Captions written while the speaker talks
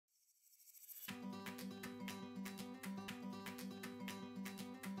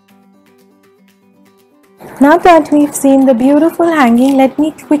Now that we've seen the beautiful hanging, let me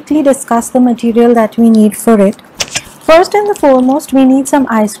quickly discuss the material that we need for it. First and the foremost, we need some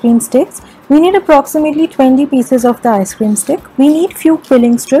ice cream sticks. We need approximately 20 pieces of the ice cream stick. We need few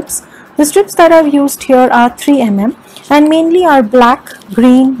quilling strips. The strips that I've used here are 3 mm and mainly are black,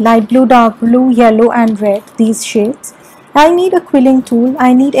 green, light blue, dark blue, yellow and red, these shades. I need a quilling tool.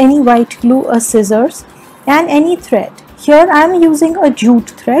 I need any white glue, a scissors and any thread. Here I am using a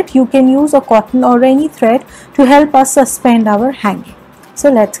jute thread. You can use a cotton or any thread to help us suspend our hanging. So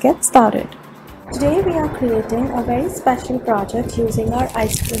let's get started. Today we are creating a very special project using our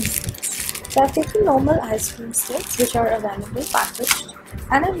ice cream sticks. So I've taken normal ice cream sticks which are available packaged,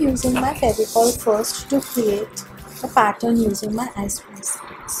 and I'm using my Fevicol first to create a pattern using my ice cream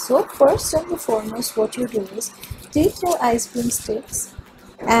sticks. So first and the foremost, what you do is take your ice cream sticks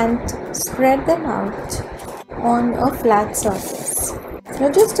and spread them out on a flat surface. Now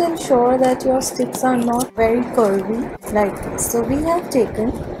just ensure that your sticks are not very curvy like this. So we have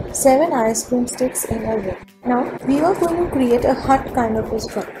taken 7 ice cream sticks in a row. Now we are going to create a hut kind of a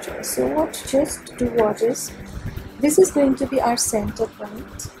structure. So what is this is going to be our center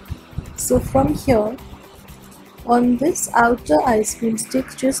point. So from here on this outer ice cream stick,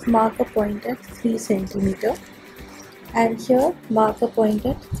 just mark a point at 3 cm, and here mark a point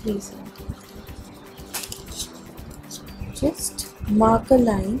at 3 cm. Just mark a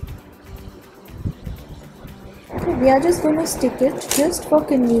line. Okay, we are just going to stick it. Just for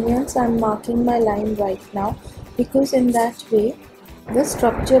convenience, I am marking my line right now because in that way the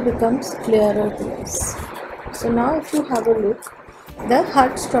structure becomes clearer to us. So now if you have a look, the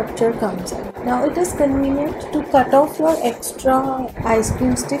hut structure comes out. Now it is convenient to cut off your extra ice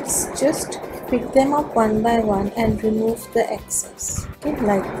cream sticks. Just pick them up one by one and remove the excess. Okay,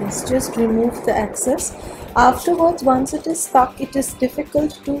 like this. Just remove the excess. Afterwards, once it is stuck, it is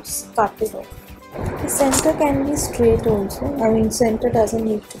difficult to cut it off. The center can be straight also. I mean, center doesn't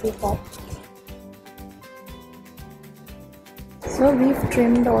need to be cut. So we've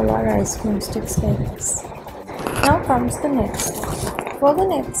trimmed all our ice cream sticks like this. Now comes the next step. For the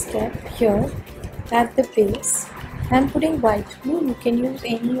next step, here at the base, I'm putting white glue. You can use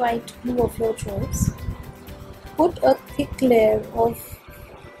any white glue of your choice. Put a thick layer of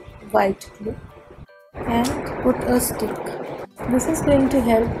white glue and put a stick. This is going to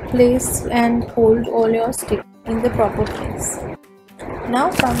help place and hold all your sticks in the proper place.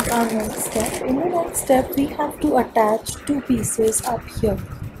 Now comes our next step. In the next step, we have to attach 2 pieces up here.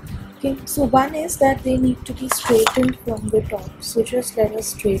 Okay, so one is that they need to be straightened from the top. So just let us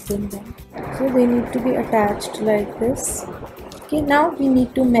straighten them. So they need to be attached like this. Okay, now we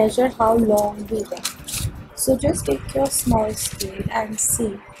need to measure how long we want. So just take your small scale and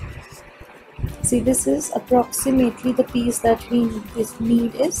see. See, this is approximately the piece that we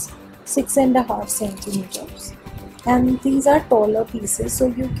need is 6.5 centimeters. And these are taller pieces, so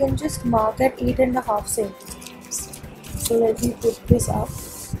you can just mark at 8.5 centimeters. So let me put this up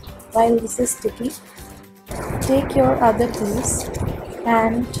while this is sticky. Take your other piece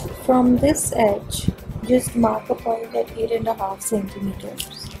and from this edge, just mark a point at 8.5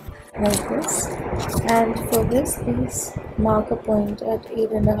 centimeters like this. And for this piece, mark a point at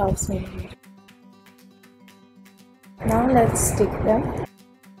 8.5 centimeters. Now let's stick them.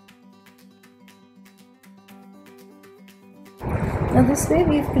 Now this way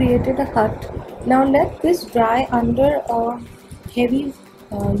we've created a hut. Now let this dry under a heavy,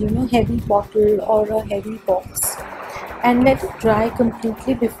 heavy bottle or a heavy box, and let it dry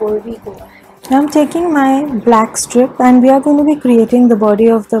completely before we go ahead. Now I'm taking my black strip and we are going to be creating the body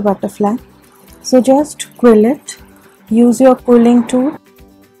of the butterfly. So just quill it. Use your quilling tool.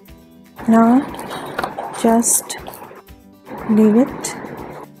 Now just leave it,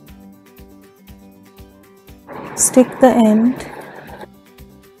 stick the end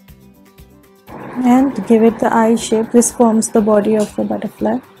and give it the eye shape. This forms the body of the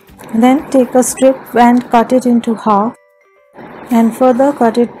butterfly. Then take a strip and cut it into half, and further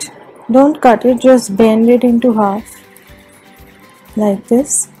cut it, don't cut it, just bend it into half like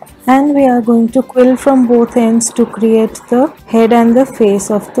this, and we are going to quill from both ends to create the head and the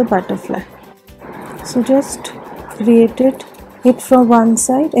face of the butterfly. So just create it from one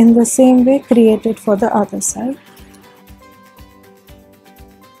side, in the same way create it for the other side.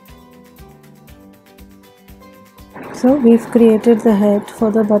 So we've created the head for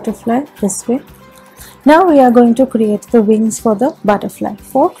the butterfly this way. Now we are going to create the wings for the butterfly.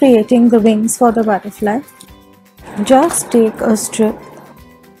 For creating the wings for the butterfly, just take a strip,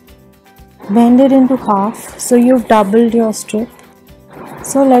 bend it into half, so you've doubled your strip.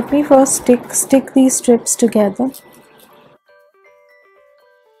 So let me first stick these strips together.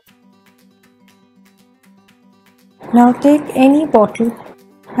 Now take any bottle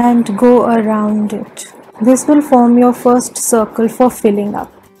and go around it. This will form your first circle for filling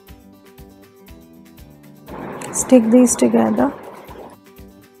up. Stick these together.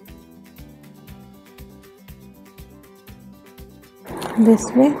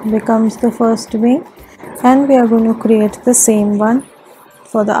 This way becomes the first wing, and we are going to create the same one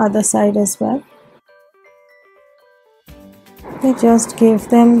for the other side as well. We just give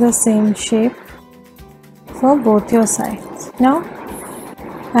them the same shape for both your sides. Now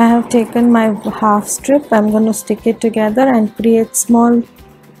I have taken my half strip. I'm going to stick it together and create small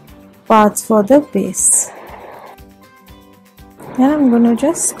parts for the base, and I'm going to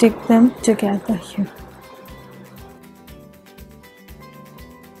just stick them together here.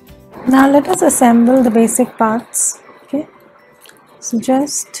 Now let us assemble the basic parts. Okay, so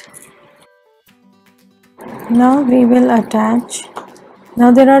just now we will attach.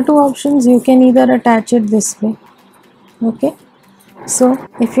 Now there are two options. You can either attach it this way. Okay, so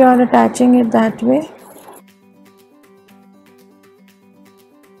if you are attaching it that way,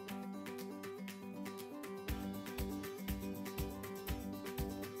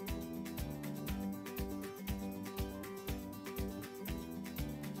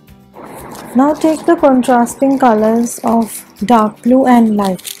 now take the contrasting colors of dark blue and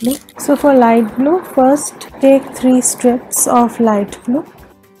light blue. So for light blue, first take 3 strips of light blue.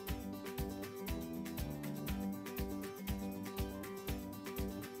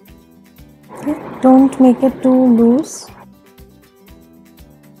 Okay, don't make it too loose.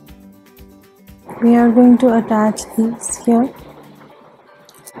 We are going to attach these here.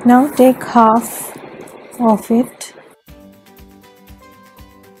 Now take half of it.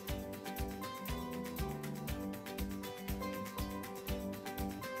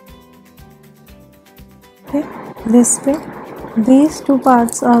 Okay, this way. These two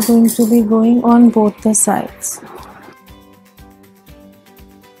parts are going to be going on both the sides.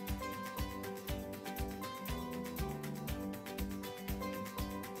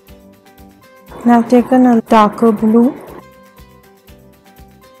 Now I've taken a darker blue.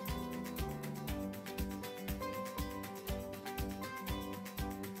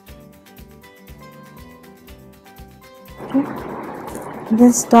 Okay.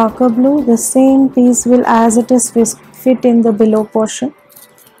 This darker blue, the same piece will as it is fit in the below portion.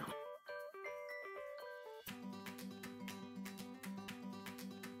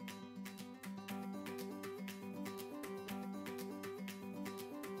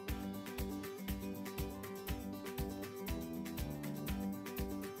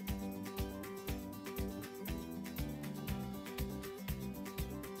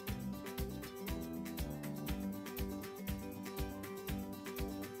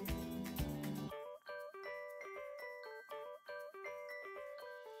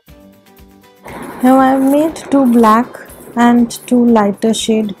 Now I have made 2 black and 2 lighter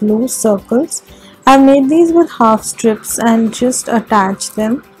shade blue circles. I have made these with half strips and just attach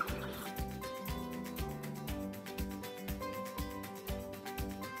them.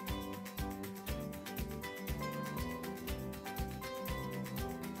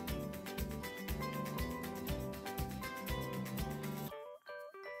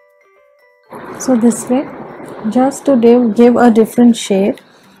 So this way, just to give a different shade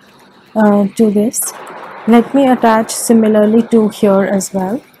to this, let me attach similarly to here as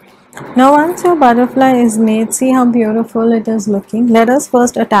well. Now once your butterfly is made, see how beautiful it is looking. Let us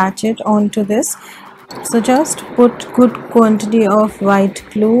first attach it onto this. So just put good quantity of white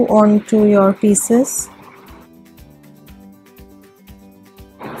glue onto your pieces.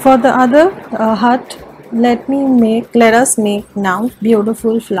 For the other hut, let us make now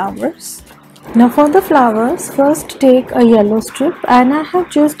beautiful flowers. Now for the flowers, first take a yellow strip, and I have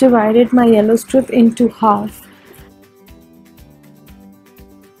just divided my yellow strip into half.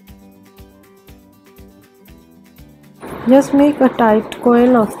 Just make a tight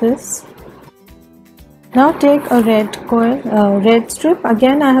coil of this. Now take a red strip.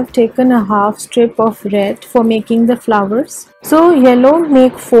 Again I have taken a half strip of red for making the flowers. So yellow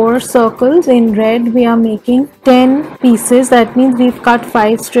make 4 circles, in red we are making 10 pieces. That means we've cut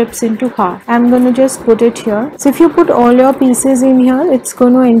 5 strips into half. I'm going to just put it here. So if you put all your pieces in here, it's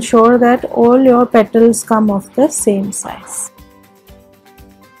going to ensure that all your petals come of the same size.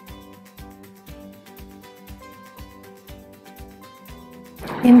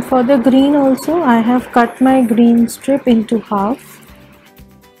 And for the green also, I have cut my green strip into half.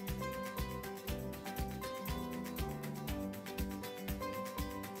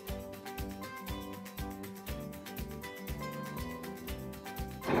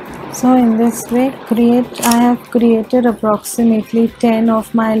 So in this way, I have created approximately 10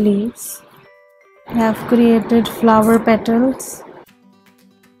 of my leaves. I have created flower petals.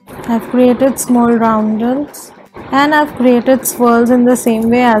 I have created small roundels. And I've created swirls in the same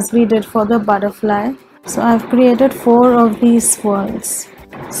way as we did for the butterfly. So I've created 4 of these swirls.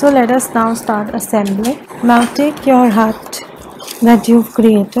 So let us now start assembling. Now take your hut that you've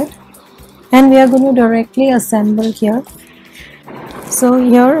created and we are going to directly assemble here. So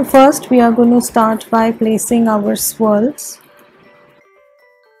here first we are going to start by placing our swirls.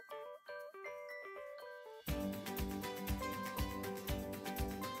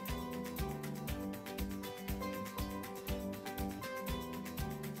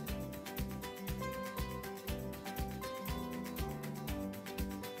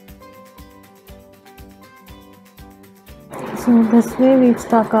 So this way we've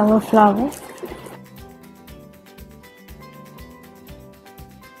stuck our flower.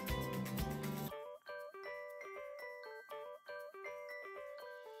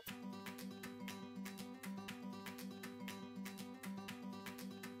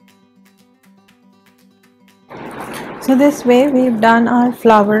 So this way we've done our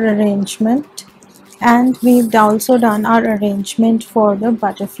flower arrangement and we've also done our arrangement for the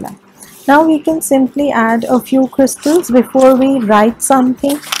butterfly. Now we can simply add a few crystals before we write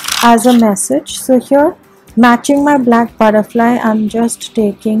something as a message. So here, matching my black butterfly, I'm just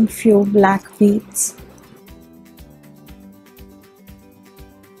taking few black beads.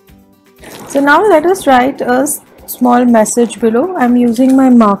 So now let us write a small message below. I'm using my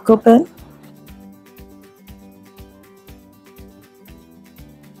marker pen.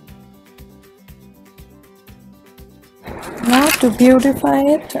 Now to beautify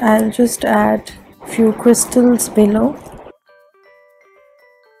it, I'll just add few crystals below.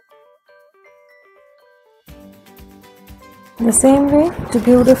 The same way, to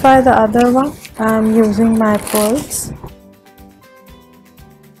beautify the other one, I'm using my pearls.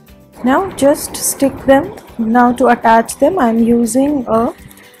 Now just stick them. Now to attach them, I'm using a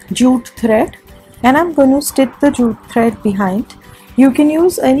jute thread and I'm going to stick the jute thread behind. You can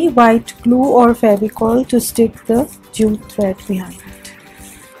use any white glue or Fevicol to stick the jute thread behind it.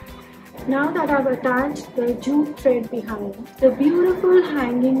 Now that I've attached the jute thread behind, the beautiful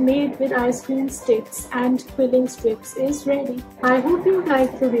hanging made with ice cream sticks and quilling strips is ready. I hope you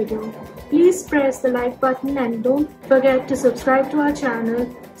liked the video. Please press the like button and don't forget to subscribe to our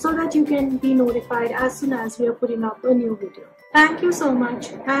channel so that you can be notified as soon as we are putting up a new video. Thank you so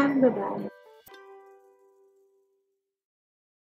much and bye-bye.